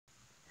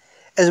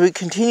As we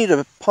continue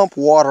to pump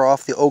water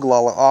off the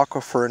Ogallala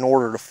Aquifer in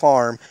order to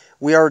farm,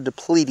 we are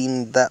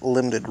depleting that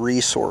limited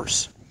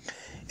resource.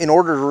 In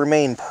order to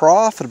remain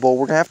profitable,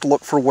 we're going to have to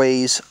look for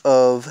ways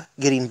of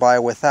getting by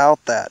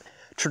without that.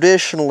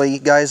 Traditionally,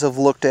 guys have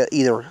looked at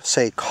either,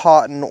 say,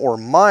 cotton or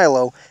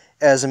milo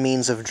as a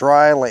means of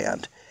dry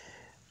land.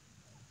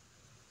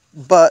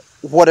 But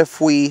what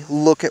if we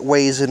look at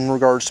ways in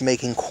regards to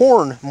making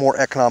corn more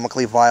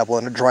economically viable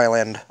in a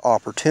dryland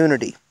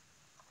opportunity?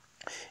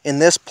 In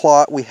this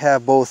plot, we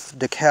have both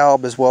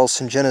DeKalb as well as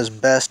Syngenta's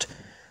best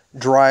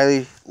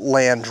dry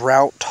land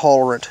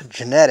drought-tolerant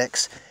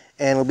genetics,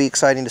 and it'll be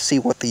exciting to see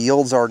what the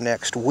yields are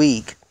next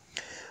week.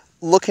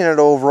 Looking at it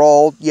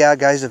overall, yeah,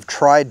 guys have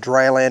tried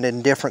dryland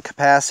in different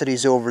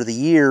capacities over the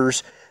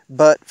years,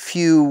 but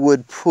few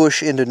would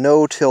push into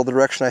no-till the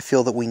direction I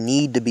feel that we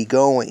need to be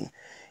going.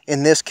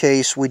 In this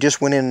case, we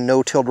just went in and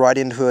no-tilled right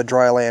into a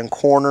dryland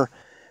corner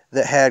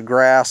that had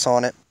grass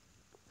on it.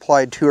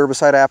 Applied 2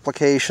 herbicide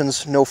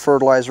applications, no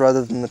fertilizer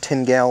other than the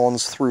 10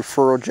 gallons through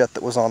FurrowJet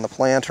that was on the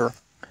planter.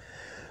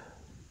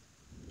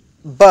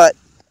 But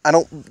I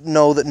don't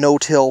know that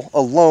no-till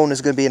alone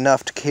is going to be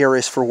enough to carry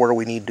us for where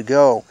we need to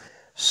go.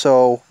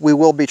 So we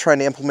will be trying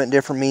to implement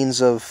different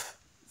means of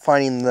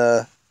finding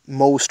the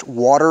most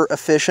water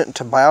efficient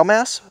to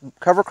biomass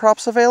cover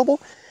crops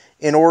available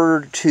in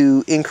order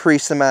to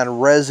increase the amount of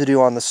residue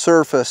on the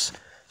surface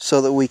so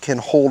that we can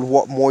hold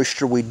what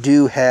moisture we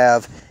do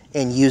have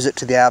and use it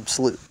to the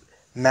absolute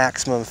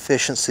maximum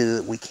efficiency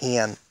that we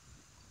can.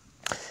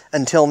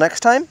 Until next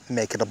time,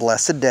 make it a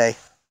blessed day.